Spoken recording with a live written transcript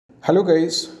Hello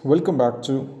guys, welcome back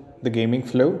to the gaming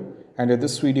flow, and in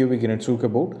this video we're going to talk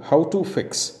about how to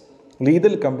fix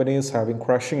lethal companies having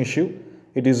crashing issue.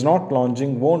 It is not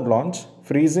launching, won't launch,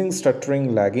 freezing,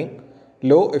 stuttering, lagging,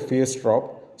 low FPS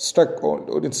drop, stuck on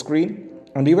loaded screen,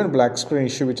 and even black screen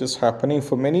issue which is happening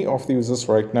for many of the users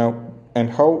right now,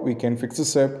 and how we can fix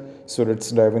this up. So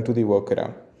let's dive into the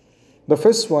workaround. The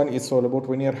first one is all about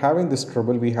when you're having this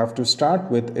trouble, we have to start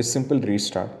with a simple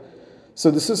restart. So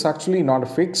this is actually not a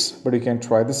fix, but you can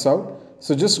try this out.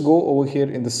 So just go over here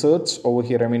in the search over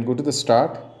here. Go to the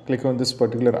start, click on this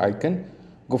particular icon,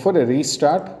 go for a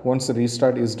restart. Once the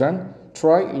restart is done,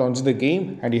 try launch the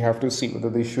game and you have to see whether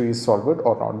the issue is solved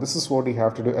or not. This is what you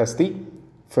have to do as the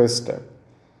first step.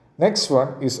 Next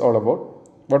one is all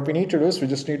about what we need to do is we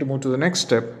just need to move to the next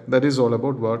step. That is all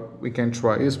about what we can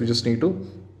try is we just need to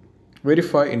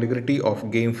verify integrity of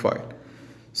game file.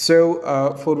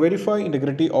 So for verify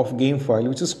integrity of game file,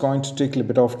 which is going to take a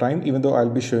bit of time, even though I'll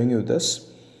be showing you this.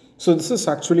 So this is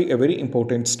actually a very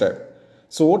important step.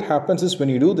 So what happens is when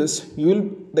you do this,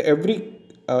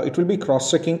 it will be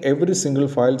cross-checking every single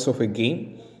files of a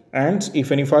game, and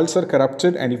if any files are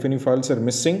corrupted and if any files are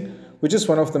missing, which is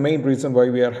one of the main reason why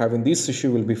we are having this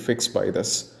issue, will be fixed by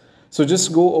this. So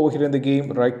just go over here in the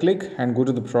game, right click and go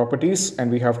to the properties, and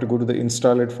we have to go to the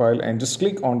installed file and just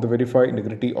click on the verify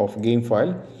integrity of game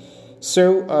file.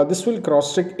 So this will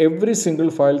cross check every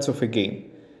single files of a game,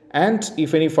 and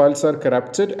if any files are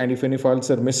corrupted and if any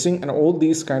files are missing, and all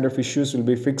these kind of issues will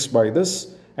be fixed by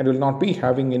this and will not be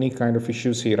having any kind of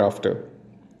issues hereafter.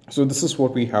 So this is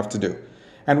what we have to do.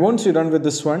 And once you're done with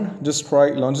this one, just try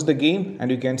launch the game and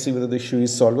you can see whether the issue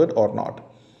is solved or not.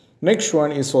 Next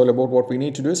one is all about what we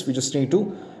need to do is we just need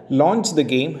to launch the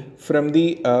game from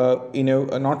the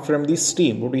not from the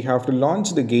Steam, but we have to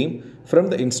launch the game from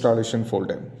the installation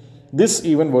folder. This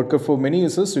even works for many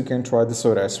users. You can try this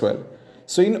out as well.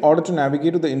 So in order to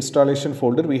navigate to the installation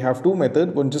folder, we have two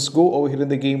methods. One, just go over here in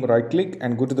the game, right click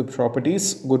and go to the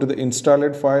properties, go to the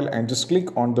installed file and just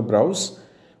click on the browse,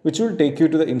 which will take you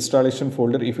to the installation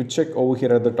folder. If you check over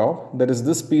here at the top, there is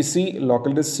this PC,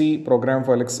 local disk C, program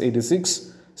file x86,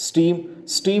 Steam,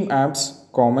 Steam apps,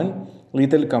 common,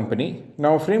 lethal company.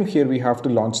 Now from here we have to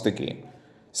launch the game.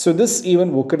 So this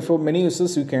even worked for many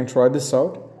users. You can try this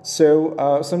out.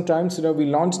 So sometimes we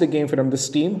launch the game from the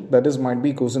Steam, that is might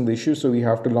be causing the issue, so we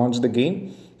have to launch the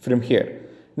game from here.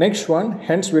 Next one,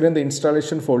 hence we're in the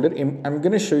installation folder. I'm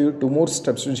going to show you two more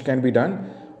steps which can be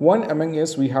done. One among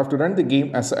is we have to run the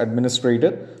game as an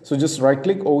administrator. So just right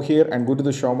click over here and go to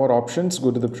the show more options,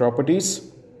 go to the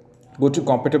properties, go to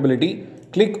compatibility,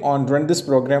 click on run this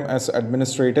program as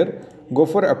administrator, go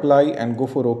for apply and go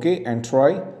for OK and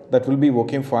try. That will be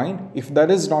working fine. If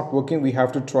that is not working, we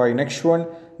have to try next one.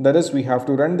 That is, we have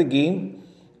to run the game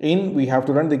in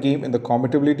the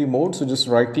compatibility mode. So just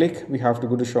right click, we have to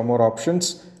go to show more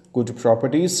options, go to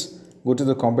properties, go to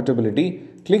the compatibility,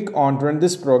 click on run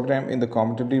this program in the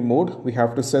compatibility mode. We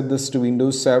have to set this to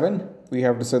Windows 7. We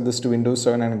have to set this to Windows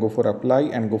 7 and go for apply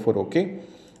and go for OK.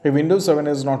 If Windows 7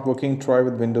 is not working, try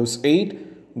with Windows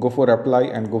 8, go for apply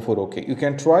and go for OK. You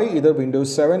can try either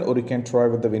Windows 7 or you can try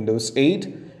with the Windows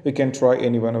 8. You can try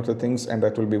any one of the things and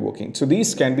that will be working. So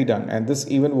these can be done, and this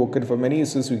even worked for many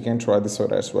users. We can try this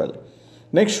out as well.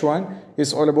 Next one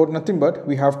is all about nothing but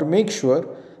we have to make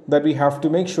sure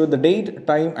the date,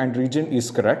 time and region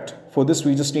is correct. For this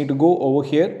we just need to go over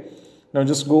here. Now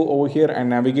just go over here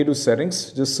and navigate to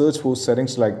settings. Just search for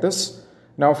settings like this.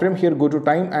 Now from here go to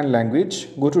time and language,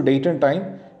 go to date and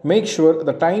time. Make sure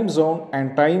the time zone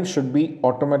and time should be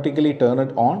automatically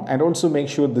turned on, and also make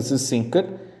sure this is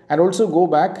synced. And also go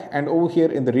back and over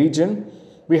here in the region,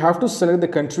 we have to select the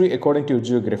country according to your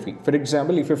geography. For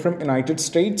example, if you're from United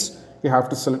States, you have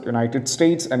to select United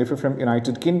States, and if you're from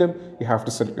United Kingdom, you have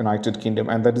to select United Kingdom,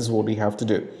 and that is what we have to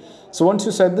do. So once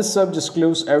you set this up, just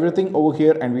close everything over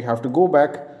here and we have to go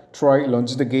back, try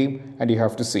launch the game, and you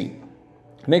have to see.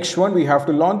 Next one, we have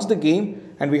to launch the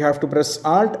game and we have to press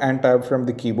Alt and Tab from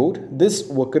the keyboard. This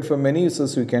worked for many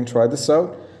users, so you can try this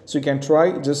out. So you can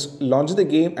try just launch the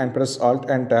game and press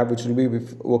Alt and Tab, which will be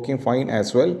working fine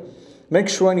as well.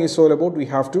 Next one is all about we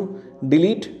have to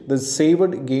delete the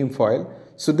saved game file.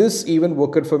 So this even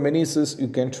worked for many users. You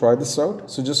can try this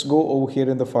out. So just go over here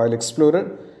in the file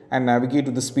explorer and navigate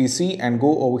to this PC and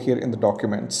go over here in the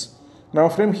documents. Now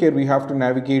from here we have to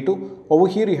navigate to over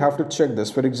here. You have to check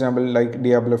this. For example, like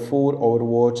Diablo 4,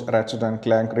 Overwatch, Ratchet and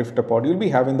Clank, Rift Apart, you'll be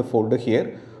having the folder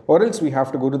here. Or else we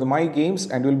have to go to the My Games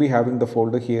and we'll be having the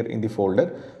folder here in the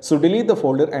folder. So delete the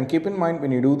folder, and keep in mind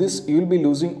when you do this, you will be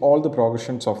losing all the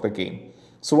progressions of the game.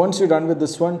 So once you're done with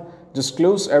this one, just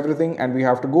close everything and we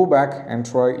have to go back and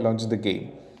try launch the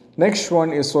game. Next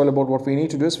one is all about what we need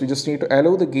to do is we just need to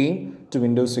allow the game to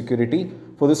Windows security.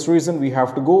 For this reason, we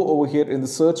have to go over here in the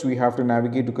search. We have to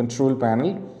navigate to control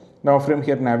panel. Now from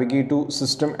here, navigate to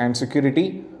system and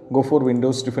security. Go for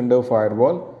Windows Defender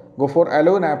Firewall. Go for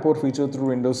allow an app or feature through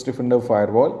Windows Defender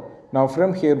Firewall. Now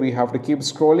from here, we have to keep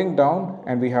scrolling down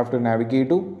and we have to navigate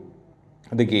to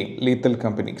the game Lethal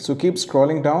Company. So keep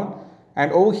scrolling down.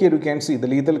 And over here you can see the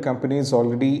Lethal Company is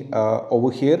already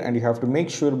over here, and you have to make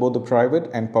sure both the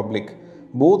private and public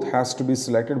both has to be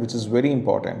selected, which is very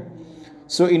important.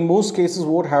 So in most cases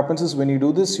what happens is when you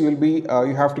do this, you will be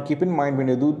you have to keep in mind when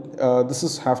you do this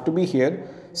is have to be here.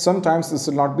 Sometimes this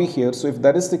will not be here. So if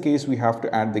that is the case, we have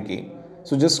to add the game.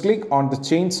 So just click on the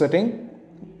change setting,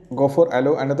 go for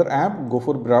allow another app, go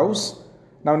for browse.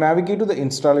 Now navigate to the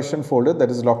installation folder, that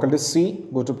is localdisk C,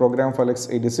 go to program file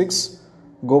x86.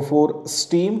 Go for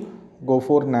Steam, go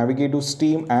for navigate to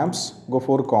Steam apps, go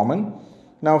for common.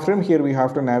 Now from here we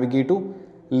have to navigate to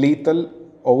Lethal,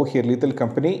 over here Lethal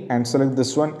Company, and select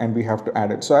this one, and we have to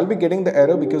add it. So I'll be getting the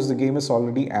error because the game is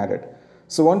already added.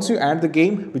 So once you add the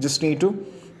game, we just need to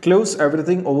close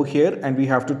everything over here, and we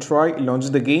have to try launch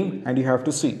the game, and you have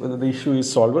to see whether the issue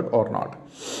is solved or not.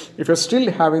 If you're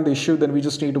still having the issue, then we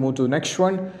just need to move to the next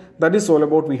one. That is all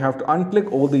about we have to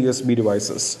unplug all the USB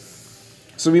devices.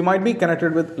 So we might be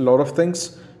connected with a lot of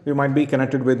things. We might be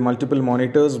connected with multiple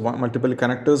monitors, multiple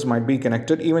connectors might be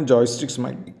connected, even joysticks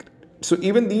might be connected. So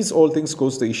even these all things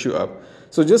cause the issue up.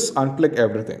 So just unplug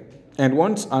everything. And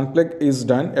once unplug is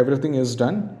done, everything is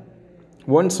done.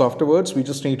 Once afterwards, we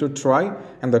just need to try,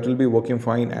 and that will be working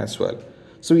fine as well.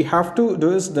 So we have to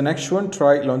do is the next one,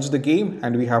 try launch the game,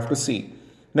 and we have to see.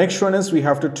 Next one is we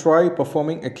have to try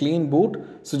performing a clean boot.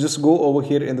 So just go over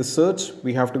here in the search.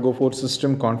 We have to go for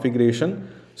system configuration.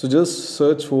 So just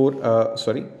search for,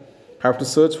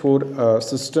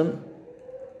 system.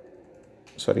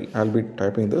 Sorry, I'll be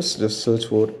typing this. Just search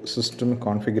for system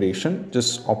configuration.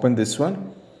 Just open this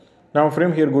one. Now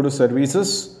from here, go to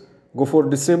services. Go for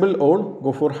disable all.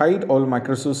 Go for hide all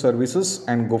Microsoft services,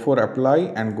 and go for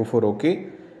apply and go for OK.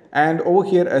 And over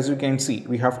here, as you can see,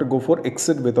 we have to go for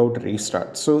exit without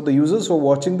restart. So the users who are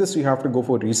watching this, you have to go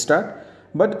for restart,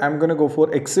 but I'm going to go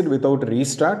for exit without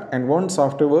restart. And once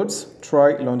afterwards,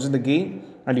 try launching the game,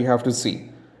 and you have to see.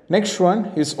 Next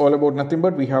one is all about nothing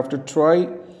but we have to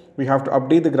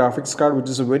update the graphics card, which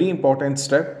is a very important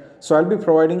step. So I'll be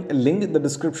providing a link in the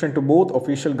description to both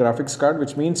official graphics card,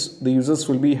 which means the users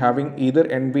will be having either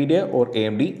NVIDIA or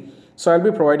AMD. So I'll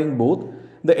be providing both.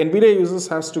 The NVIDIA users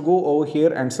has to go over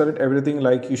here and select everything,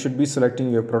 like you should be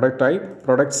selecting your product type,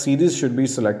 product series should be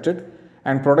selected,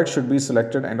 and product should be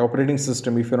selected, and operating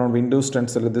system. If you're on Windows 10,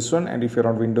 select this one, and if you're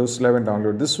on Windows 11,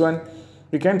 download this one.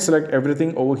 You can select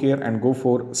everything over here and go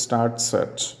for start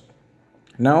search.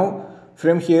 Now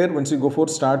from here, once you go for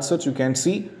start search, you can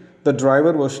see the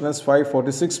driver version is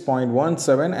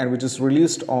 546.17, and which is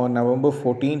released on November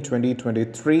 14,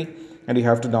 2023. And you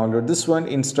have to download this one,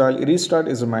 install, restart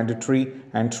is a mandatory,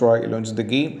 and try launch the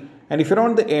game. And if you're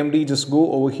on the AMD, just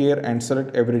go over here and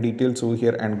select every details over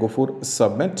here and go for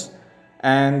submit.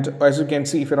 And as you can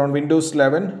see, if you're on Windows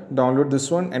 11, download this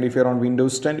one, and if you're on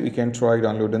Windows 10, you can try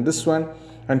downloading this one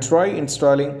and try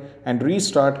installing and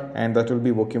restart, and that will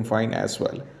be working fine as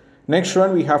well. Next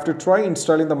one, we have to try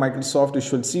installing the Microsoft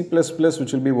Visual C++,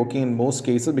 which will be working in most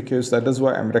cases, because that is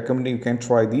why I'm recommending you can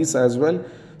try these as well.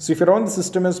 So if you're on the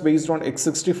system is based on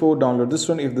x64, download this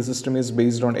one. If the system is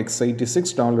based on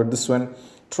x86, download this one.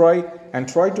 Try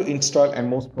to install, and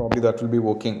most probably that will be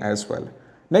working as well.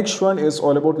 Next one is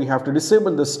all about we have to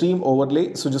disable the Steam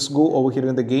overlay. So just go over here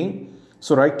in the game.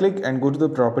 So right click and go to the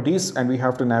properties, and we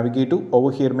have to navigate to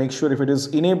over here. Make sure if it is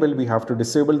enabled, we have to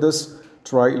disable this.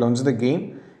 Try launch the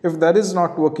game. If that is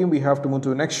not working, we have to move to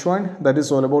the next one. That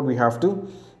is all about we have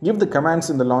to give the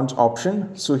commands in the launch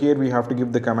option. So here we have to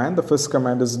give the command. The first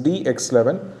command is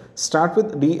dx11. Start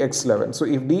with dx11. So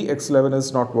if dx11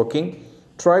 is not working,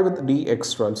 try with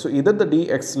dx12. So either the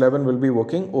dx11 will be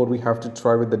working, or we have to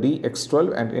try with the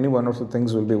dx12, and any one of the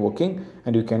things will be working,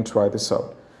 and you can try this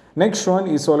out. Next one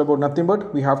is all about nothing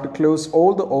but we have to close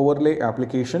all the overlay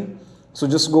application. So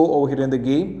just go over here in the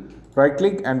game. Right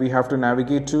click, and we have to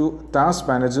navigate to task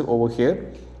manager over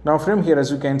here. Now from here,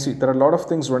 as you can see, there are a lot of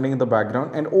things running in the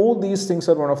background, and all these things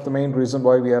are one of the main reason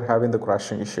why we are having the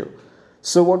crashing issue.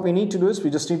 So what we need to do is we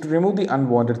just need to remove the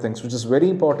unwanted things, which is very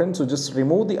important. So just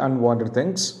remove the unwanted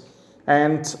things.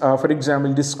 And for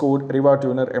example, Discord, Riva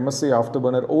Tuner, MSA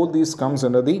Afterburner, all these comes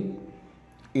under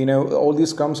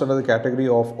the category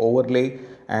of overlay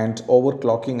and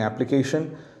overclocking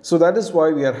application. So that is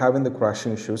why we are having the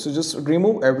crashing issue. So just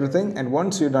remove everything, and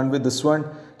once you're done with this one,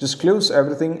 just close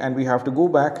everything, and we have to go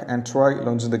back and try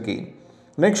launching the game.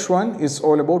 Next one is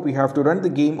all about we have to run the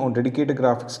game on dedicated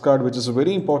graphics card, which is a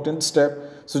very important step.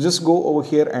 So just go over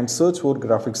here and search for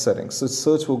graphics settings. So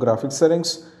search for graphics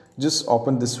settings, just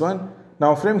open this one.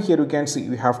 Now from here you can see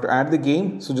we have to add the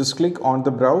game. So just click on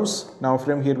the browse. Now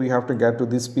from here we have to get to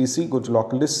this PC, go to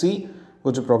local disk C,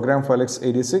 go to program file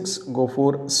x86, go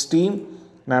for Steam,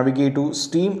 navigate to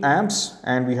Steam apps,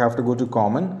 and we have to go to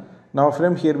common. Now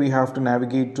from here we have to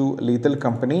navigate to Lethal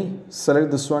Company,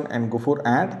 select this one and go for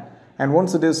add. And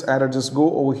once it is added, just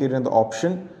go over here in the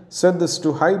option, set this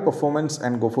to high performance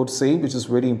and go for save, which is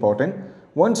very important.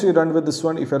 Once you're done with this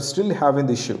one, if you're still having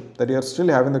the issue, that you're still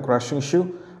having the crashing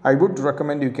issue, I would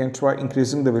recommend you can try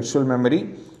increasing the virtual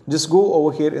memory. Just go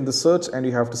over here in the search and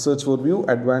you have to search for view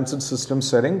advanced system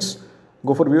settings.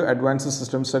 Go for view advanced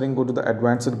system setting, go to the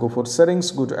advanced, go for settings,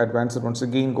 go to advanced once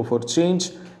again, go for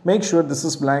change. Make sure this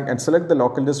is blank and select the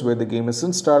local disk where the game is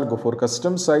installed. Go for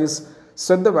custom size,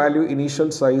 set the value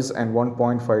initial size and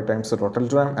 1.5 times the total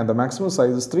RAM, and the maximum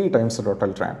size is 3 times the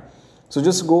total RAM. So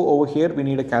just go over here, we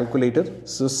need a calculator,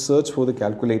 so search for the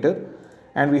calculator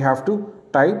and we have to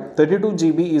type 32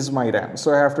 GB is my RAM.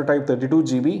 So I have to type 32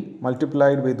 GB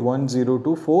multiplied with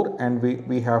 1024 and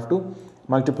we have to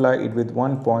multiply it with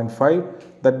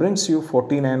 1.5, that brings you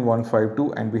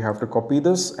 49152, and we have to copy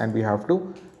this and we have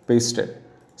to paste it.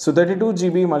 So 32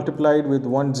 GB multiplied with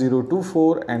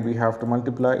 1024 and we have to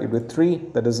multiply it with 3,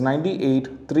 that is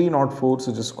 98304.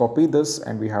 So just copy this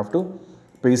and we have to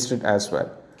paste it as well.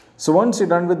 So once you're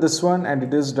done with this one and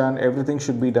it is done, everything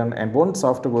should be done, and once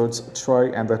afterwards try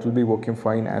and that will be working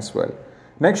fine as well.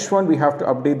 Next one, we have to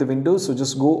update the Windows. So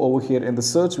just go over here in the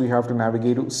search, we have to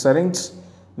navigate to settings.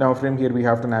 Now from here we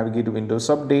have to navigate to Windows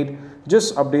Update.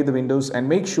 Just update the Windows and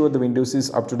make sure the Windows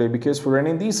is up to date, because for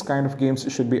running these kind of games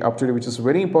it should be up to date, which is a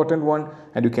very important one,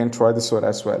 and you can try this one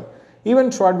as well.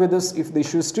 Even tried with this, if the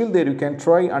issue is still there, you can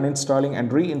try uninstalling and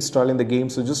reinstalling the game.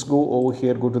 So just go over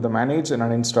here, go to the manage and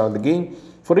uninstall the game.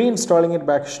 For reinstalling it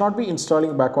back, should not be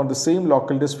installing back on the same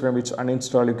local disk from which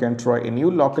uninstall. You can try a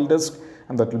new local disk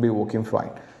and that will be working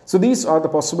fine. So these are the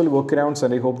possible workarounds,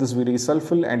 and I hope this video is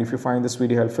helpful. And if you find this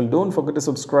video helpful, don't forget to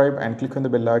subscribe and click on the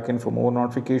bell icon for more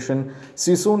notification.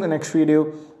 See you soon in the next video.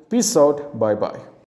 Peace out. Bye bye.